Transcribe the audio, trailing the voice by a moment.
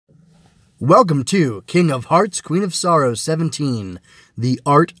Welcome to King of Hearts, Queen of Sorrows 17, The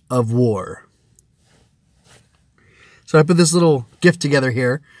Art of War. So I put this little gift together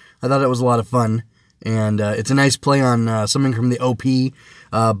here. I thought it was a lot of fun, and it's a nice play on something from the OP,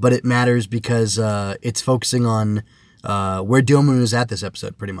 but it matters because it's focusing on where Domon is at this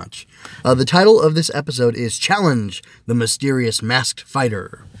episode, pretty much. The title of this episode is Challenge the Mysterious Masked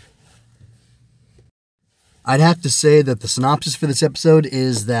Fighter. I'd have to say that the synopsis for this episode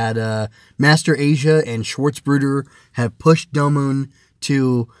is that Master Asia and Schwarzbruder have pushed Domon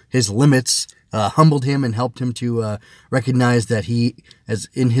to his limits, humbled him, and helped him to recognize that he, as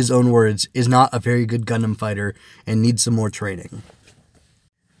in his own words, is not a very good Gundam fighter and needs some more training.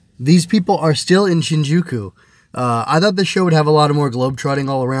 These people are still in Shinjuku. I thought the show would have a lot of more globetrotting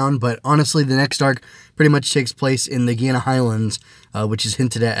all around, but honestly, the next arc pretty much takes place in the Guiana Highlands, which is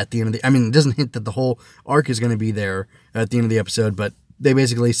hinted at the end of the... I mean, it doesn't hint that the whole arc is going to be there at the end of the episode, but they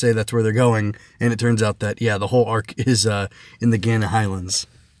basically say that's where they're going, and it turns out that, yeah, the whole arc is in the Guiana Highlands.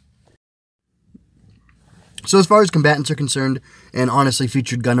 So as far as combatants are concerned, and honestly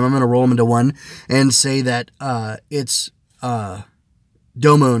featured Gundam, I'm going to roll them into one and say that it's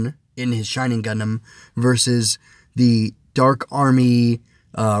Domon in his Shining Gundam versus the Dark Army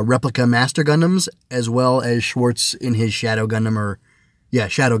replica Master Gundams, as well as Schwartz in his Shadow Gundam,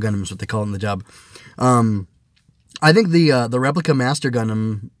 Shadow Gundam is what they call it in the dub. I think the replica Master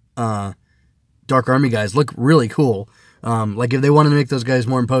Gundam Dark Army guys look really cool. Like if they wanted to make those guys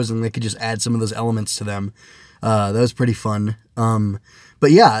more imposing, they could just add some of those elements to them. That was pretty fun.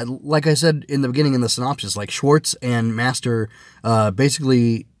 But yeah, like I said in the beginning in the synopsis, like Schwartz and Master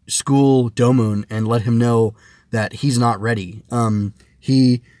basically school Domon and let him know that he's not ready.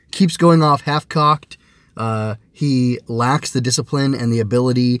 He keeps going off half-cocked. He lacks the discipline and the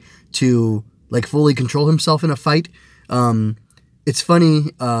ability to like fully control himself in a fight. It's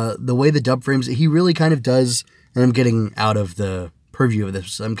funny, the way the dub frames it, he really kind of does, and I'm getting out of the purview of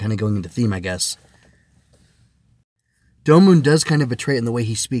this, so I'm kind of going into theme, I guess. Domon does kind of betray it in the way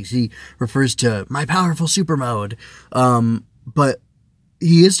he speaks. He refers to my powerful super mode, but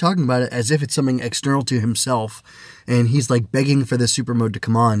he is talking about it as if it's something external to himself, and he's like begging for the super mode to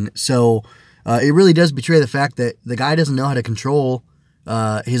come on. So it really does betray the fact that the guy doesn't know how to control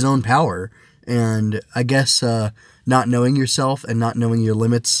his own power. And I guess not knowing yourself and not knowing your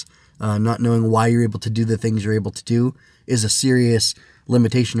limits, not knowing why you're able to do the things you're able to do is a serious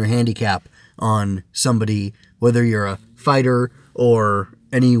limitation or handicap on somebody, whether you're a fighter or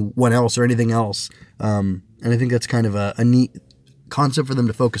anyone else or anything else. And I think that's kind of a neat concept for them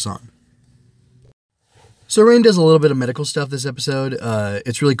to focus on. So Rain does a little bit of medical stuff this episode.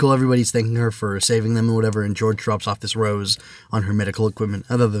 It's really cool. Everybody's thanking her for saving them and whatever, and George drops off this rose on her medical equipment.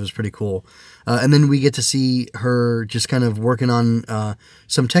 I thought that was pretty cool. And then we get to see her just kind of working on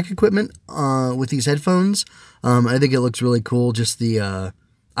some tech equipment with these headphones. I think it looks really cool. Just the,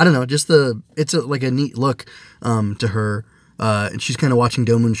 it's like a neat look to her. And she's kind of watching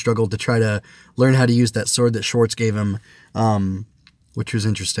Domon struggle to try to learn how to use that sword that Schwartz gave him, which was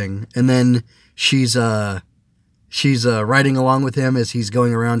interesting. And then she's riding along with him as he's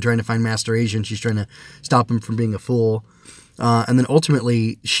going around trying to find Master Asia, and she's trying to stop him from being a fool. And then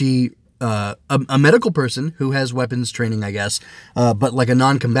ultimately she, a medical person who has weapons training, I guess, but like a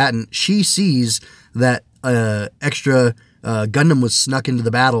non-combatant, she sees that extra Gundam was snuck into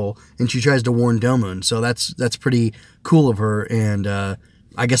the battle, and she tries to warn Domon. So that's pretty cool of her, and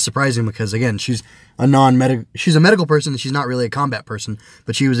I guess surprising because again she's a medical person, and she's not really a combat person,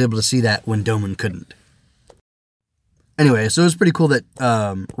 but she was able to see that when Domon couldn't. Anyway, so it was pretty cool that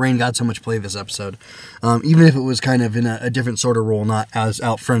Rain got so much play this episode, even if it was kind of in a different sort of role, not as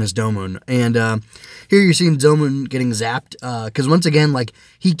out front as Domon. And here you're seeing Domon getting zapped, because once again, like,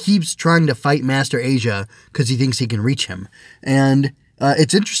 he keeps trying to fight Master Asia because he thinks he can reach him. And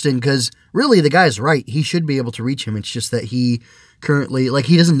it's interesting because really the guy's right. He should be able to reach him. It's just that he currently, like,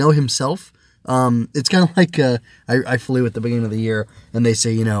 he doesn't know himself. It's kind of like I flew at the beginning of the year, and they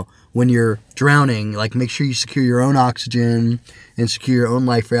say, when you're drowning, like, make sure you secure your own oxygen and secure your own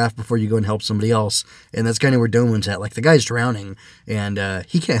life raft before you go and help somebody else. And that's kind of where Domon's at. Like, the guy's drowning, and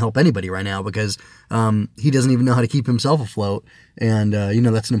he can't help anybody right now because he doesn't even know how to keep himself afloat. And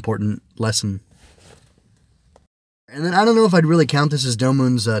that's an important lesson. And then I don't know if I'd really count this as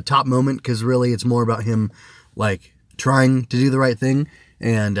Domon's top moment, because really it's more about him, like, trying to do the right thing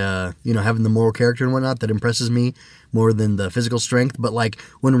and having the moral character and whatnot that impresses me more than the physical strength. But like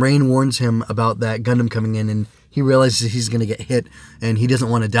when Rain warns him about that Gundam coming in and he realizes he's going to get hit and he doesn't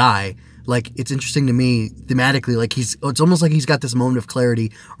want to die, like, it's interesting to me thematically, like, it's almost like he's got this moment of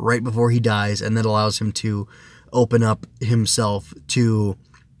clarity right before he dies, and that allows him to open up himself to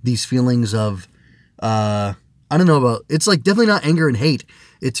these feelings of, I don't know about, it's like definitely not anger and hate.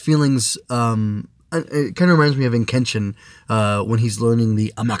 It's feelings, it kind of reminds me of in Kenshin, when he's learning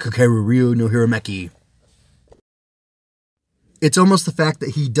the Amakakeru Ryu no Hirameki. It's almost the fact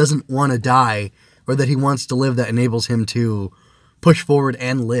that he doesn't want to die, or that he wants to live, that enables him to push forward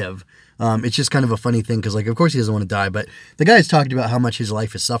and live. It's just kind of a funny thing, because, like, of course he doesn't want to die, but the guy's talked about how much his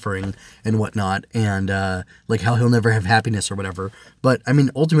life is suffering and whatnot, and, like, how he'll never have happiness or whatever. But, I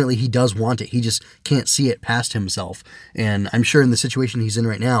mean, ultimately he does want it. He just can't see it past himself. And I'm sure in the situation he's in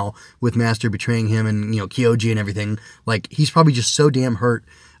right now, with Master betraying him and, you know, Kyoji and everything, like, he's probably just so damn hurt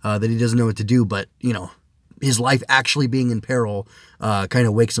that he doesn't know what to do, but, you know, his life actually being in peril kind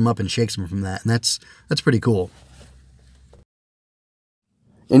of wakes him up and shakes him from that, and that's pretty cool.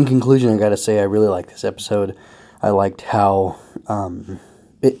 In conclusion, I gotta say I really liked this episode. I liked how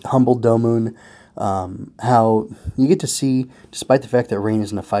it humbled Domon, how you get to see, despite the fact that Rain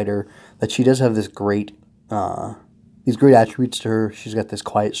isn't a fighter, that she does have this these great attributes to her. She's got this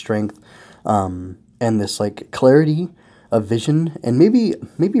quiet strength, and this like clarity of vision, and maybe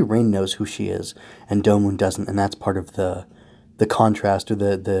Rain knows who she is, and Domon doesn't, and that's part of the contrast, or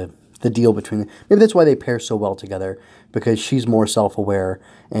the deal between them. Maybe that's why they pair so well together, because she's more self-aware,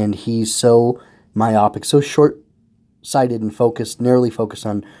 and he's so myopic, so short-sighted and narrowly focused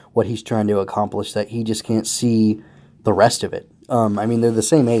on what he's trying to accomplish, that he just can't see the rest of it. I mean, they're the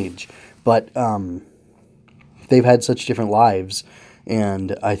same age, but they've had such different lives,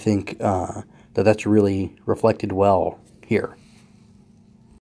 and I think that's really reflected well here.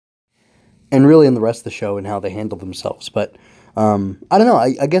 And really in the rest of the show and how they handle themselves. But I don't know,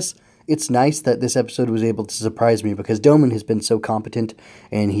 I guess it's nice that this episode was able to surprise me, because Domon has been so competent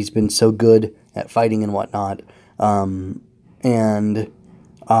and he's been so good at fighting and whatnot. I mean,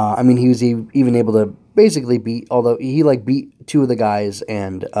 he was even able to basically beat, although he like beat two of the guys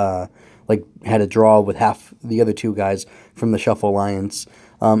and like had a draw with half the other two guys from the Shuffle Alliance.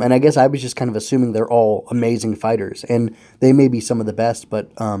 And I guess I was just kind of assuming they're all amazing fighters, and they may be some of the best, but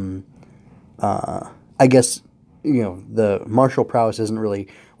I guess, you know, the martial prowess isn't really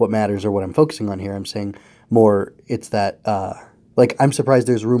what matters or what I'm focusing on here. I'm saying more it's that, like, I'm surprised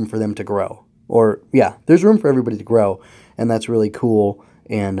there's room for them to grow. Or, yeah, there's room for everybody to grow, and that's really cool.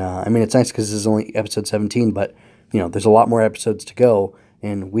 And, I mean, it's nice because this is only episode 17, but, you know, there's a lot more episodes to go,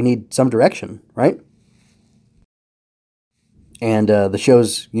 and we need some direction, right? And the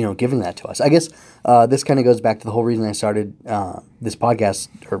show's, you know, giving that to us. I guess this kind of goes back to the whole reason I started this podcast,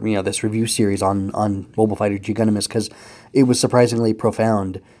 or, you know, this review series on Mobile Fighter G Gundam, is because it was surprisingly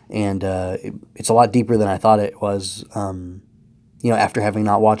profound, and it's a lot deeper than I thought it was. You know, after having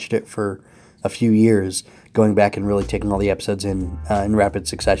not watched it for a few years, going back and really taking all the episodes in rapid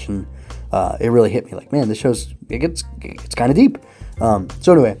succession, it really hit me like, man, this show's, it's kind of deep.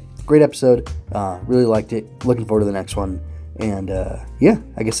 So anyway, great episode. Really liked it. Looking forward to the next one. And, yeah,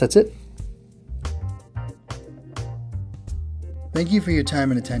 I guess that's it. Thank you for your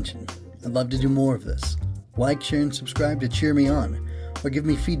time and attention. I'd love to do more of this. Like, share, and subscribe to cheer me on, or give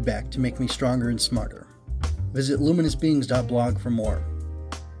me feedback to make me stronger and smarter. Visit luminousbeings.blog for more.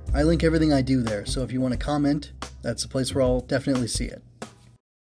 I link everything I do there, so if you want to comment, that's the place where I'll definitely see it.